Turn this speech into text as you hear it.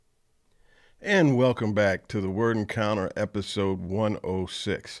And welcome back to the Word Encounter episode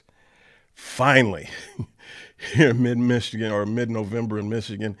 106. Finally, here in mid-Michigan or mid-November in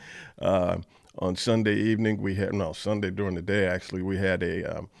Michigan, on Sunday evening, Sunday during the day, actually, we had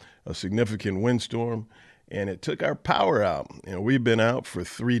a significant windstorm and it took our power out. We've been out for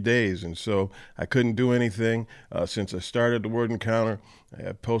 3 days, and so I couldn't do anything since I started the Word Encounter. I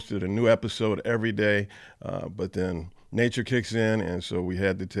have posted a new episode every day, but then nature kicks in, and so we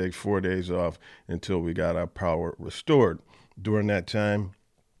had to take 4 days off until we got our power restored. During that time,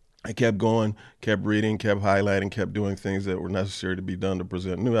 I kept going, kept reading, kept highlighting, kept doing things that were necessary to be done to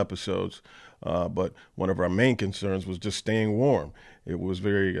present new episodes. But one of our main concerns was just staying warm. It was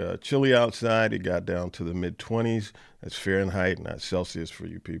very chilly outside. It got down to the mid-20s. That's Fahrenheit, not Celsius for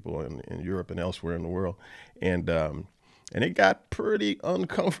you people in Europe and elsewhere in the world. And it got pretty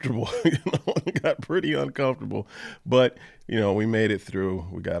uncomfortable. It got pretty uncomfortable. But, we made it through.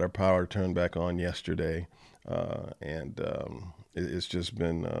 We got our power turned back on yesterday. It's just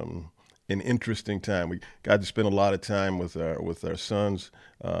been an interesting time. We got to spend a lot of time with our sons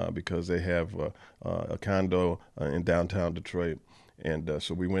because they have a condo in downtown Detroit. And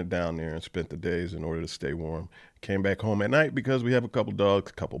so we went down there and spent the days in order to stay warm. Came back home at night because we have a couple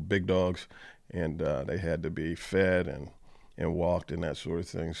dogs, a couple big dogs, and they had to be fed and walked and that sort of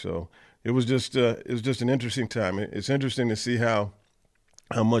thing. So it was just an interesting time. It's interesting to see how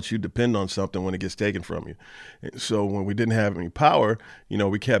much you depend on something when it gets taken from you. So when we didn't have any power,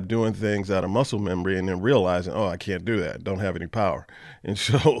 we kept doing things out of muscle memory and then realizing, oh, I can't do that. Don't have any power. And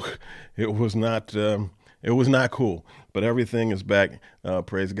so it was not cool, but everything is back.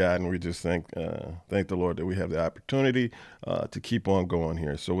 Praise God. And we just thank the Lord that we have the opportunity to keep on going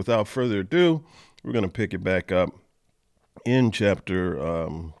here. So without further ado, we're going to pick it back up in chapter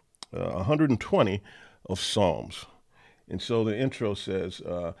 120 of Psalms. And so the intro says,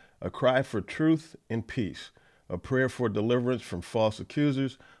 a cry for truth and peace, a prayer for deliverance from false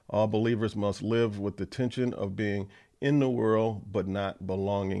accusers. All believers must live with the tension of being in the world but not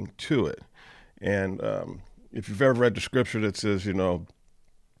belonging to it. And if you've ever read the scripture that says,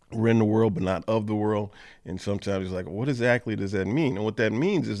 we're in the world but not of the world, and sometimes it's like, what exactly does that mean? And what that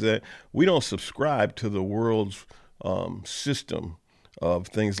means is that we don't subscribe to the world's system of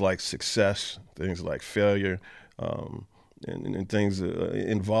things like success, things like failure, and things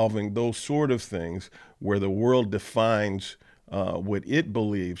involving those sort of things where the world defines what it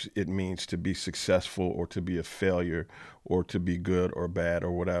believes it means to be successful or to be a failure or to be good or bad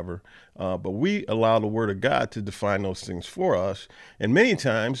or whatever. But we allow the Word of God to define those things for us. And many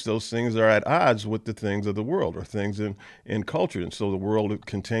times those things are at odds with the things of the world or things in culture. And so the world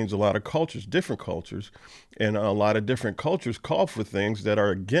contains a lot of cultures, different cultures, and a lot of different cultures call for things that are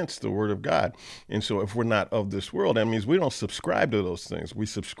against the Word of God. And so if we're not of this world, that means we don't subscribe to those things. We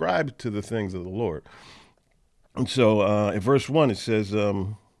subscribe to the things of the Lord. And so in verse 1, it says,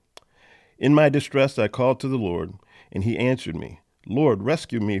 in my distress, I called to the Lord, and he answered me. Lord,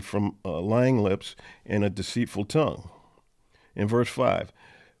 rescue me from lying lips and a deceitful tongue. In verse 5,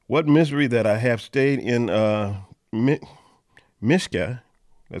 what misery that I have stayed in Mishka,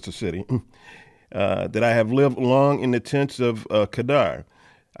 that's a city, that I have lived long in the tents of Kedar.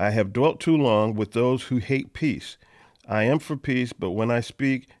 I have dwelt too long with those who hate peace. I am for peace, but when I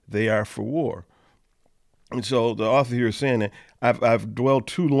speak, they are for war. And so the author here is saying that I've dwelled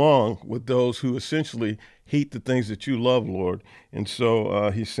too long with those who essentially hate the things that you love, Lord. And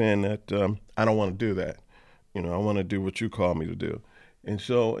so he's saying that I don't want to do that. I want to do what you call me to do. And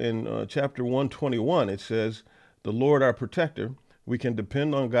so in chapter 121, it says, the Lord our protector, we can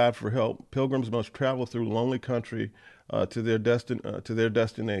depend on God for help. Pilgrims must travel through lonely country to their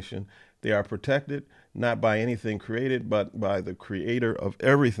destination. They are protected not by anything created, but by the creator of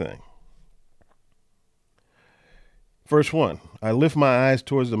everything. Verse 1, I lift my eyes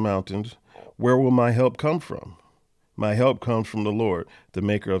towards the mountains. Where will my help come from? My help comes from the Lord, the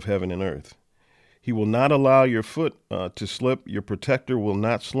maker of heaven and earth. He will not allow your foot to slip. Your protector will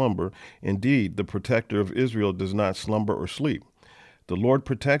not slumber. Indeed, the protector of Israel does not slumber or sleep. The Lord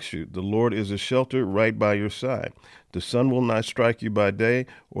protects you. The Lord is a shelter right by your side. The sun will not strike you by day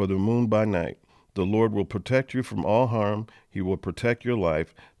or the moon by night. The Lord will protect you from all harm. He will protect your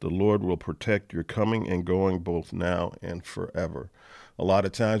life. The Lord will protect your coming and going both now and forever. A lot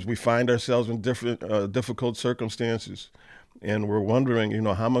of times we find ourselves in difficult circumstances, and we're wondering,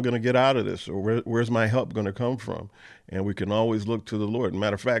 how am I going to get out of this? Or where's my help going to come from? And we can always look to the Lord.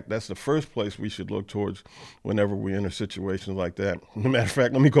 Matter of fact, that's the first place we should look towards whenever we enter situations like that. Matter of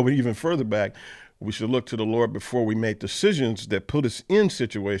fact, let me go even further back. We should look to the Lord before we make decisions that put us in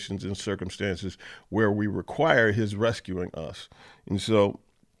situations and circumstances where we require his rescuing us. And so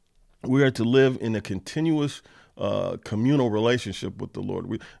We are to live in a continuous communal relationship with the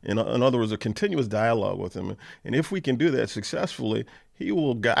Lord. In other words, a continuous dialogue with Him. And if we can do that successfully, He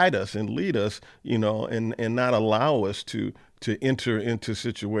will guide us and lead us, and not allow us to enter into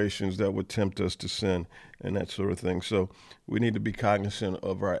situations that would tempt us to sin and that sort of thing. So we need to be cognizant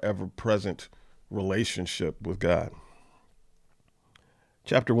of our ever-present relationship with God.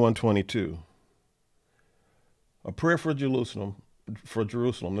 Chapter 122. A prayer for Jerusalem.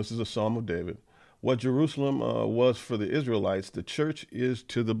 This is a Psalm of David. What Jerusalem was for the Israelites, the church is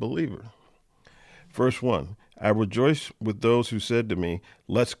to the believer. Verse 1, I rejoice with those who said to me,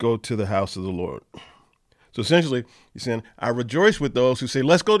 let's go to the house of the Lord. So essentially, he's saying, I rejoice with those who say,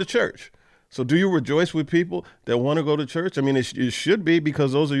 let's go to church. So do you rejoice with people that want to go to church? I mean, it should be,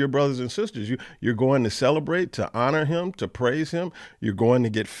 because those are your brothers and sisters. You're going to celebrate, to honor Him, to praise Him. You're going to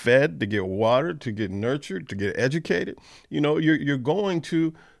get fed, to get watered, to get nurtured, to get educated. You're going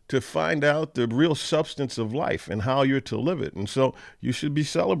to find out the real substance of life and how you're to live it. And so you should be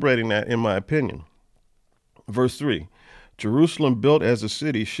celebrating that, in my opinion. Verse 3, Jerusalem built as a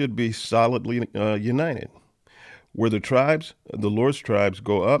city should be solidly united, where the Lord's tribes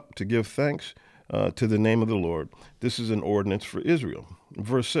go up to give thanks to the name of the Lord. This is an ordinance for Israel.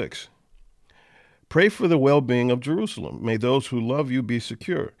 Verse 6, pray for the well-being of Jerusalem. May those who love you be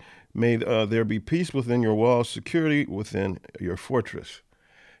secure. May there be peace within your walls, security within your fortress.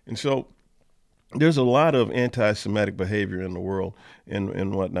 And so there's a lot of anti-Semitic behavior in the world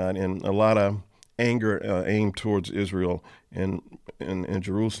and whatnot, and a lot of anger aimed towards Israel and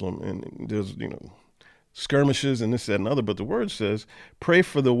Jerusalem. And there's, skirmishes and this, that, and other. But the word says, pray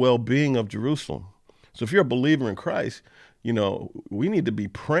for the well-being of Jerusalem. So if you're a believer in Christ, we need to be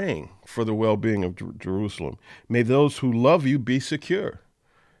praying for the well-being of Jerusalem. May those who love you be secure.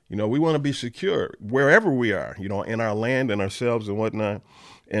 We want to be secure wherever we are, in our land and ourselves and whatnot.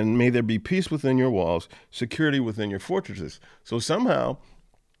 And may there be peace within your walls, security within your fortresses. So somehow,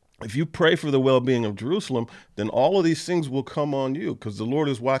 if you pray for the well-being of Jerusalem, then all of these things will come on you, because the Lord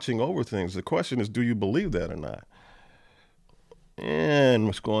is watching over things. The question is, do you believe that or not? And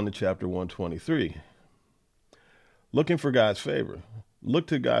let's go on to chapter 123. Looking for God's favor. Look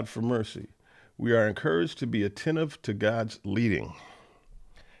to God for mercy. We are encouraged to be attentive to God's leading.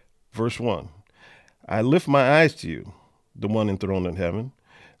 Verse 1, I lift my eyes to you, the one enthroned in heaven,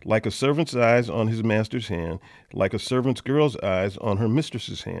 like a servant's eyes on his master's hand, like a servant's girl's eyes on her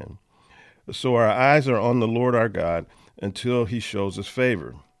mistress's hand. So our eyes are on the Lord our God until He shows us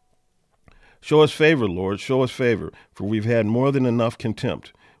favor. Show us favor, Lord, show us favor, for we've had more than enough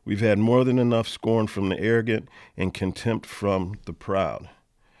contempt. We've had more than enough scorn from the arrogant and contempt from the proud.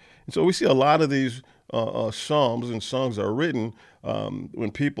 And so we see a lot of these psalms and songs are written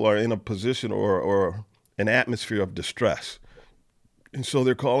when people are in a position or an atmosphere of distress. And so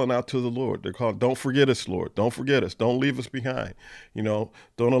they're calling out to the Lord. They're calling, don't forget us, Lord. Don't forget us. Don't leave us behind. Don't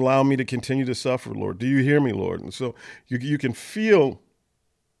allow me to continue to suffer, Lord. Do you hear me, Lord? And so you can feel,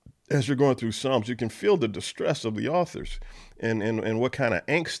 as you're going through Psalms, you can feel the distress of the authors and what kind of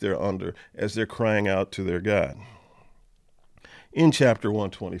angst they're under as they're crying out to their God. In chapter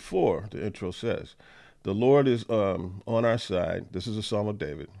 124, the intro says, the Lord is on our side. This is a Psalm of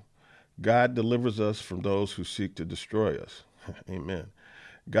David. God delivers us from those who seek to destroy us. Amen.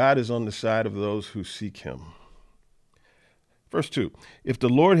 God is on the side of those who seek Him. Verse 2, if the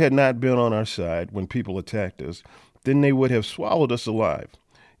Lord had not been on our side when people attacked us, then they would have swallowed us alive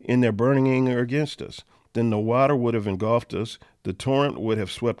in their burning anger against us. Then the water would have engulfed us, the torrent would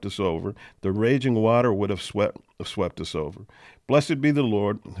have swept us over, the raging water would have swept us over. Blessed be the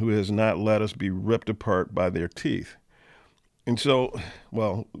Lord, who has not let us be ripped apart by their teeth. And so,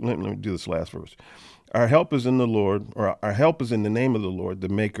 let me do this last verse. Our help is in the Lord, or our help is in the name of the Lord, the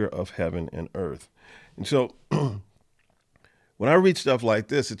maker of heaven and earth. And so when I read stuff like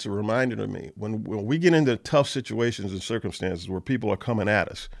this, it's a reminder to me, when we get into tough situations and circumstances where people are coming at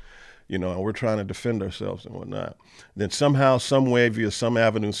us, and we're trying to defend ourselves and whatnot, then somehow, some way, via some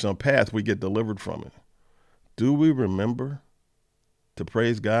avenue, some path, we get delivered from it. Do we remember to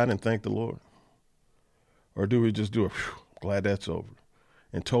praise God and thank the Lord? Or do we just do it, glad that's over,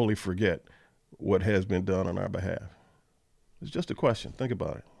 and totally forget what has been done on our behalf? It's just a question. Think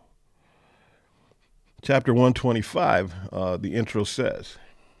about it. Chapter 125, the intro says,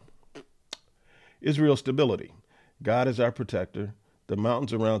 Israel's stability. God is our protector. The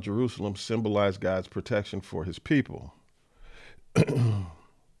mountains around Jerusalem symbolize God's protection for His people.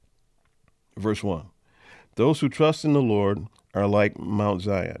 Verse 1, those who trust in the Lord are like Mount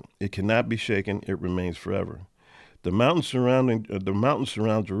Zion. It cannot be shaken. It remains forever. The mountains surround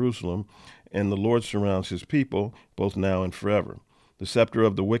Jerusalem, and the Lord surrounds His people, both now and forever. The scepter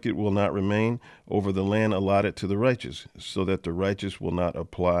of the wicked will not remain over the land allotted to the righteous, so that the righteous will not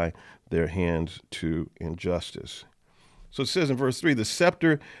apply their hands to injustice. So it says in verse 3, the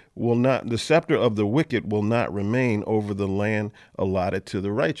scepter of the wicked will not remain over the land allotted to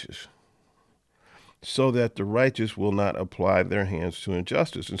the righteous, so that the righteous will not apply their hands to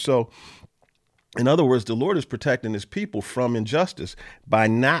injustice. And so, in other words, the Lord is protecting his people from injustice by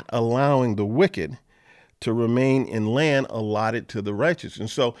not allowing the wicked to remain in land allotted to the righteous. And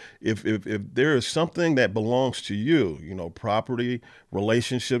so if there is something that belongs to you, property,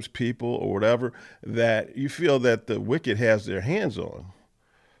 relationships, people, or whatever, that you feel that the wicked has their hands on,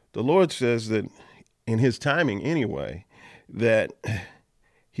 the Lord says that in his timing anyway, that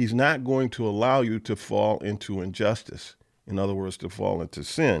he's not going to allow you to fall into injustice. In other words, to fall into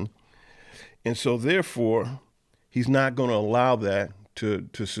sin. And so therefore, he's not going to allow that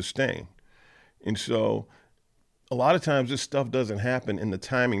to sustain. And so a lot of times this stuff doesn't happen in the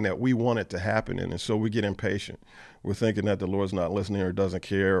timing that we want it to happen in. And so we get impatient. We're thinking that the Lord's not listening or doesn't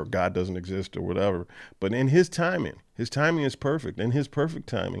care or God doesn't exist or whatever. But in his timing is perfect. In his perfect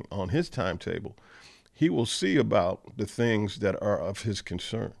timing, on his timetable, he will see about the things that are of his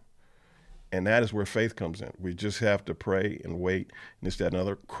concern. And that is where faith comes in. We just have to pray and wait. And this, that, and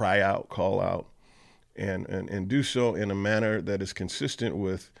other, cry out, call out, and do so in a manner that is consistent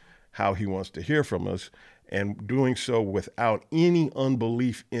with how he wants to hear from us, and doing so without any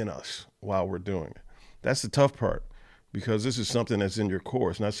unbelief in us while we're doing it. That's the tough part, because this is something that's in your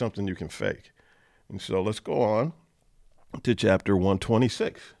core. It's not something you can fake. And so let's go on to chapter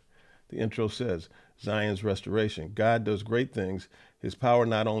 126. The intro says, Zion's restoration. God does great things. His power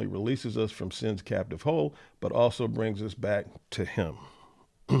not only releases us from sin's captive hold, but also brings us back to him.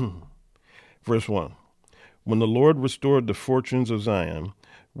 Verse 1. When the Lord restored the fortunes of Zion,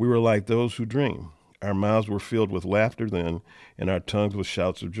 we were like those who dream. Our mouths were filled with laughter then, and our tongues with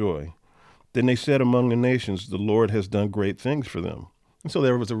shouts of joy. Then they said among the nations, the Lord has done great things for them. And so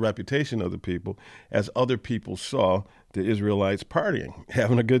there was a reputation of the people as other people saw the Israelites partying,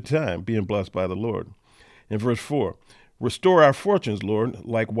 having a good time, being blessed by the Lord. In verse 4, restore our fortunes, Lord,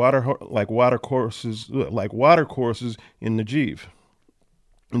 like water courses in the Negev.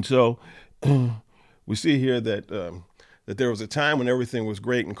 And so we see here that there was a time when everything was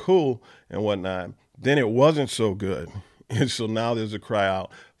great and cool and whatnot. Then it wasn't so good. And so now there's a cry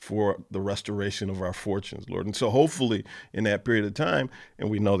out for the restoration of our fortunes, Lord. And so hopefully in that period of time, and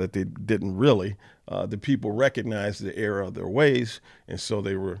we know that they didn't really, the people recognized the error of their ways. And so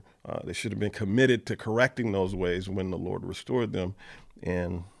they should have been committed to correcting those ways when the Lord restored them.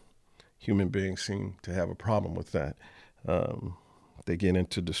 And human beings seem to have a problem with that. They get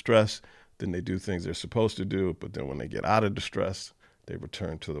into distress, then they do things they're supposed to do. But then when they get out of distress, they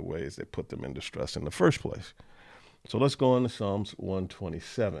return to the ways that put them in distress in the first place. So let's go on to Psalms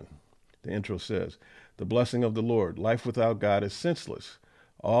 127. The intro says, the blessing of the Lord, life without God is senseless.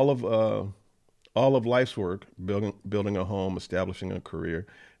 All of life's work, building a home, establishing a career,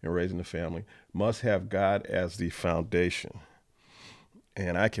 and raising a family, must have God as the foundation.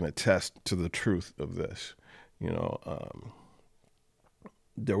 And I can attest to the truth of this.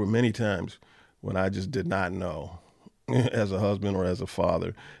 There were many times when I just did not know, as a husband or as a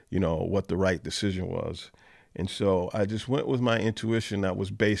father, what the right decision was. And so I just went with my intuition that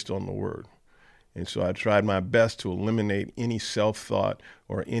was based on the word. And so I tried my best to eliminate any self-thought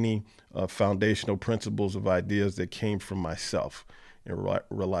or any foundational principles of ideas that came from myself, and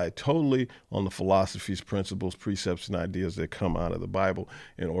rely totally on the philosophies, principles, precepts, and ideas that come out of the Bible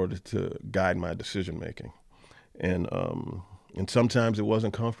in order to guide my decision making. And sometimes it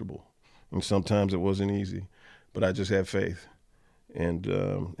wasn't comfortable, and sometimes it wasn't easy, but I just had faith. And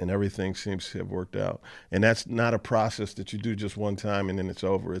everything seems to have worked out. And that's not a process that you do just one time and then it's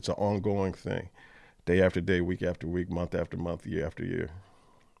over. It's an ongoing thing, day after day, week after week, month after month, year after year.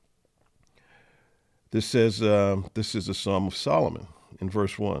 This says, this is a Psalm of Solomon in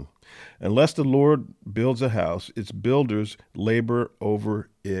verse 1. Unless the Lord builds a house, its builders labor over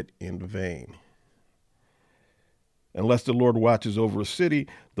it in vain. Unless the Lord watches over a city,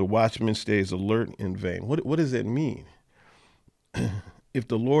 the watchman stays alert in vain. What does that mean? If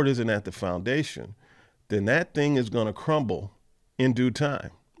the Lord isn't at the foundation, then that thing is going to crumble in due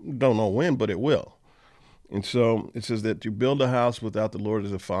time. Don't know when, but it will. And so it says that you build a house without the Lord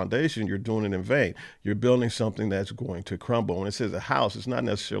as a foundation, you're doing it in vain. You're building something that's going to crumble. When it says a house, it's not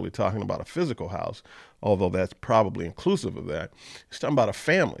necessarily talking about a physical house, although that's probably inclusive of that. It's talking about a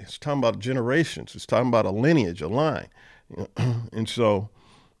family. It's talking about generations. It's talking about a lineage, a line. And so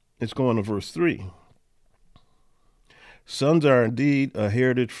it's going to verse 3. Sons are indeed a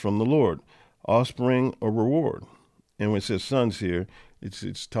heritage from the Lord, offspring a reward. And when it says sons here,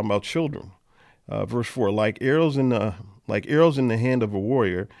 it's talking about children. Verse 4, like arrows in the hand of a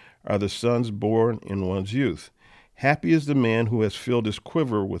warrior are the sons born in one's youth. Happy is the man who has filled his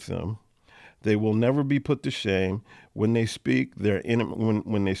quiver with them. They will never be put to shame when they speak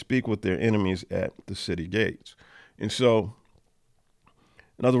when they speak with their enemies at the city gates. And so,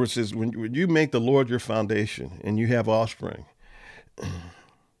 in other words, it says when you make the Lord your foundation and you have offspring,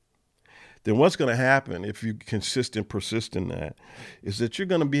 then what's going to happen if you persist in that is that you're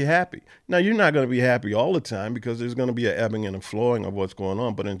going to be happy. Now, you're not going to be happy all the time because there's going to be an ebbing and a flowing of what's going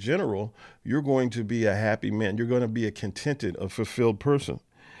on. But in general, you're going to be a happy man. You're going to be a contented, a fulfilled person.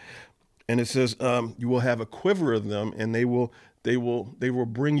 And it says you will have a quiver of them, and they will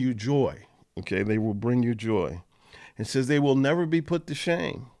bring you joy. Okay, they will bring you joy. It says they will never be put to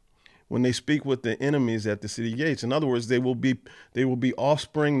shame when they speak with the enemies at the city gates. In other words, they will be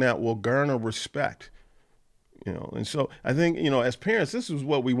offspring that will garner respect. And so I think, as parents, this is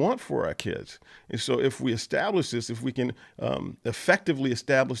what we want for our kids. And so if we establish this, if we can effectively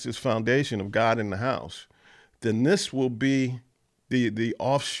establish this foundation of God in the house, then this will be the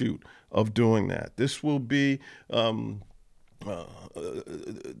offshoot of doing that. This will be a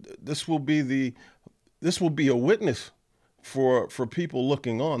witness for people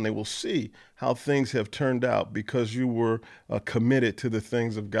looking on. They will see how things have turned out because you were committed to the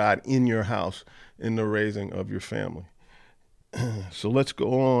things of God in your house, in the raising of your family. So let's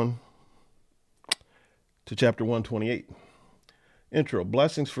go on to chapter 128. Intro,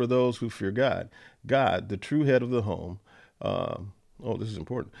 blessings for those who fear God. God, the true head of the home. This is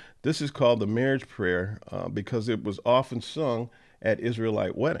important. This is called the marriage prayer because it was often sung at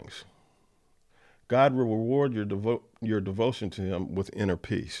Israelite weddings. God will reward your devotion to him with inner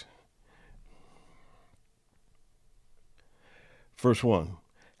peace. Verse 1,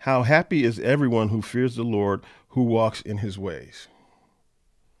 how happy is everyone who fears the Lord, who walks in his ways.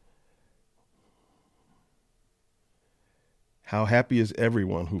 How happy is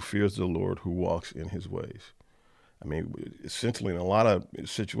everyone who fears the Lord, who walks in his ways. I mean, essentially, in a lot of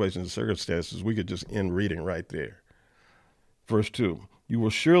situations and circumstances, we could just end reading right there. Verse 2, you will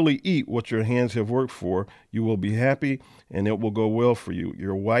surely eat what your hands have worked for. You will be happy, and it will go well for you.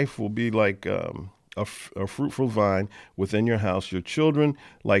 Your wife will be like a fruitful vine within your house, your children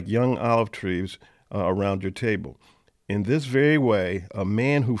like young olive trees around your table. In this very way, a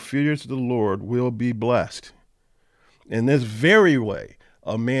man who fears the Lord will be blessed. In this very way,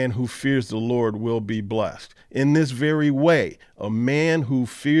 a man who fears the Lord will be blessed. In this very way, a man who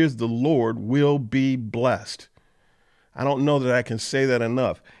fears the Lord will be blessed. I don't know that I can say that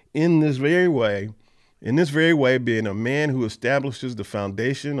enough. In this very way, being a man who establishes the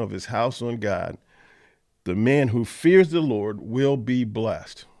foundation of his house on God, the man who fears the Lord will be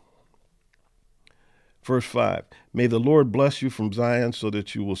blessed. Verse 5, may the Lord bless you from Zion so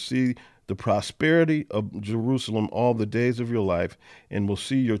that you will see the prosperity of Jerusalem all the days of your life, and will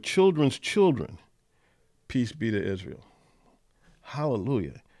see your children's children. Peace be to Israel.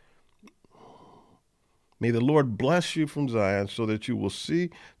 Hallelujah. May the Lord bless you from Zion so that you will see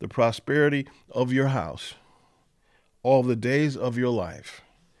the prosperity of your house all the days of your life,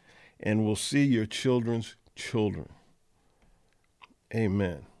 and will see your children's children.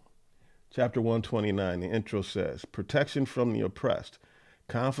 Amen. Chapter 129, the intro says, protection from the oppressed.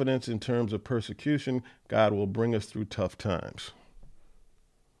 Confidence in terms of persecution. God will bring us through tough times.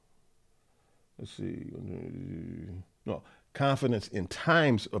 Let's see. No, confidence in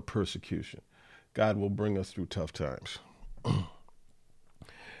times of persecution. God will bring us through tough times.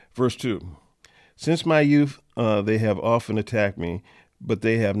 Verse 2. Since my youth, they have often attacked me, but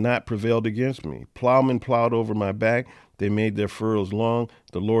they have not prevailed against me. Plowmen plowed over my back. They made their furrows long.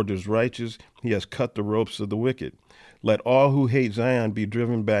 The Lord is righteous. He has cut the ropes of the wicked. Let all who hate Zion be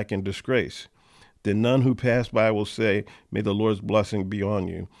driven back in disgrace. Then none who pass by will say, may the Lord's blessing be on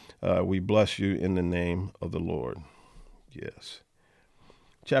you. We bless you in the name of the Lord. Yes.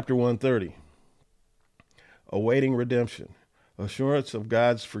 Chapter 130. Awaiting redemption. Assurance of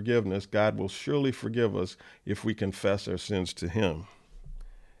God's forgiveness. God will surely forgive us if we confess our sins to him.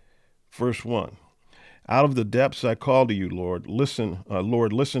 Verse 1. Out of the depths I call to you, Lord. Listen,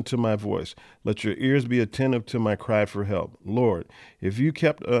 Lord, listen to my voice. Let your ears be attentive to my cry for help. Lord, if you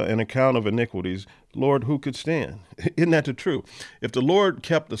kept an account of iniquities, Lord, who could stand? Isn't that the truth? If the Lord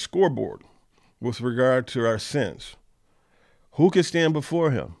kept the scoreboard with regard to our sins, who could stand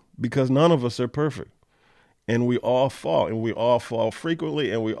before him? Because none of us are perfect. And we all fall, and we all fall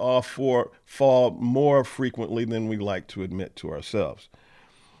frequently, and we all fall more frequently than we like to admit to ourselves.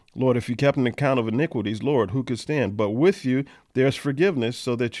 Lord, if you kept an account of iniquities, Lord, who could stand? But with you, there's forgiveness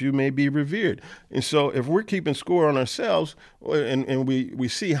so that you may be revered. And so if we're keeping score on ourselves and we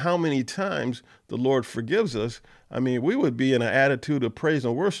see how many times the Lord forgives us, I mean, we would be in an attitude of praise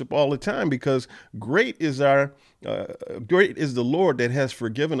and worship all the time, because great is the Lord that has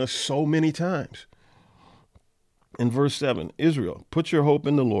forgiven us so many times. In verse 7, Israel, put your hope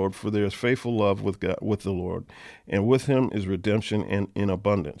in the Lord, for there is faithful love with God, with the Lord, and with him is redemption and in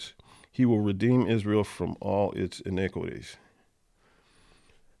abundance. He will redeem Israel from all its iniquities.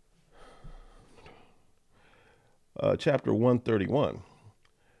 Chapter 131,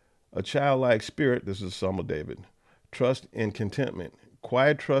 a childlike spirit, this is Psalm of David, trust and contentment.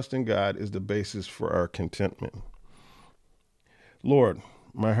 Quiet trust in God is the basis for our contentment. Lord,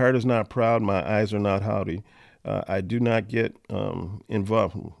 my heart is not proud, my eyes are not haughty. I do not get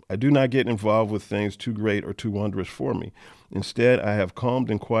involved. I do not get involved with things too great or too wondrous for me. Instead, I have calmed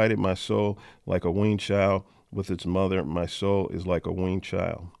and quieted my soul like a weaned child with its mother. My soul is like a weaned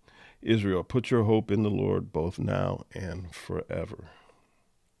child. Israel, put your hope in the Lord both now and forever.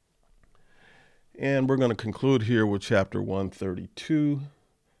 And we're going to conclude here with chapter 132.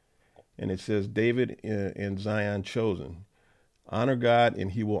 And it says, David and Zion chosen. Honor God,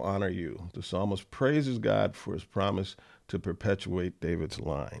 and he will honor you. The psalmist praises God for his promise to perpetuate David's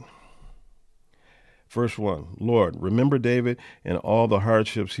line. Verse 1, Lord, remember David and all the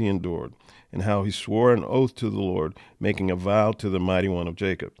hardships he endured, and how he swore an oath to the Lord, making a vow to the mighty one of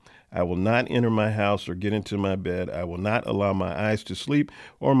Jacob. I will not enter my house or get into my bed. I will not allow my eyes to sleep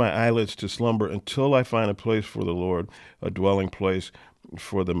or my eyelids to slumber until I find a place for the Lord, a dwelling place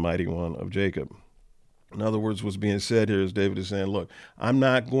for the mighty one of Jacob. In other words, what's being said here is David is saying, look, I'm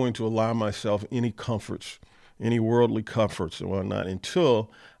not going to allow myself any comforts, any worldly comforts and whatnot, until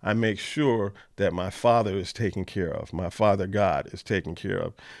I make sure that my Father is taken care of, my Father God is taken care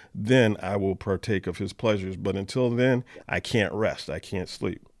of. Then I will partake of his pleasures. But until then, I can't rest. I can't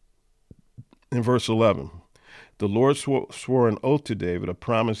sleep. In verse 11, the Lord swore an oath to David, a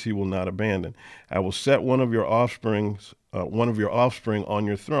promise he will not abandon. I will set one of your offspring on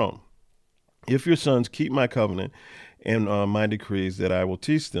your throne. If your sons keep my covenant and my decrees that I will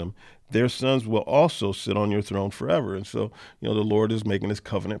teach them, their sons will also sit on your throne forever. And so, the Lord is making this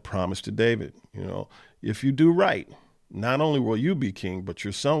covenant promise to David. If you do right, not only will you be king, but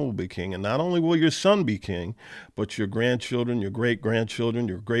your son will be king. And not only will your son be king, but your grandchildren, your great-grandchildren,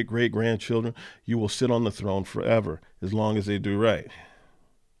 your great-great-grandchildren, you will sit on the throne forever, as long as they do right.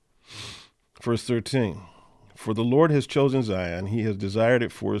 Verse 13, for the Lord has chosen Zion. He has desired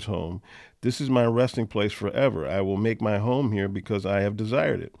it for his home. This is my resting place forever. I will make my home here because I have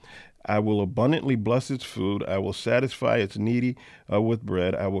desired it. I will abundantly bless its food. I will satisfy its needy with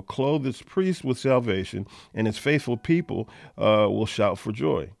bread. I will clothe its priests with salvation, and its faithful people will shout for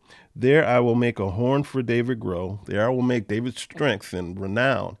joy. There I will make a horn for David grow. There I will make David's strength and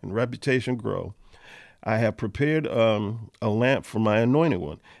renown and reputation grow. I have prepared a lamp for my anointed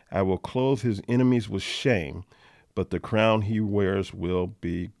one. I will clothe his enemies with shame, but the crown he wears will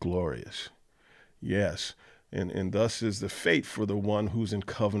be glorious. Yes, and thus is the fate for the one who's in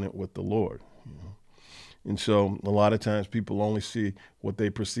covenant with the Lord. And so a lot of times people only see what they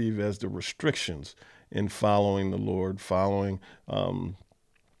perceive as the restrictions in following the Lord, following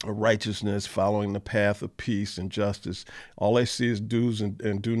righteousness, following the path of peace and justice. All they see is do's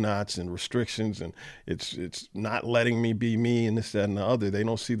and do nots and restrictions, and it's not letting me be me and this, that, and the other. They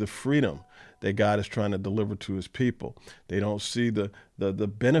don't see the freedom that God is trying to deliver to his people. They don't see the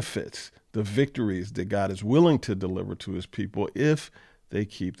benefits, the victories that God is willing to deliver to his people if they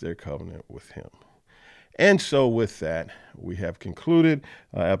keep their covenant with him. And so with that, we have concluded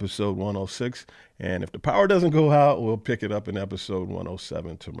episode 106. And if the power doesn't go out, we'll pick it up in episode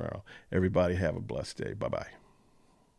 107 tomorrow. Everybody have a blessed day. Bye-bye.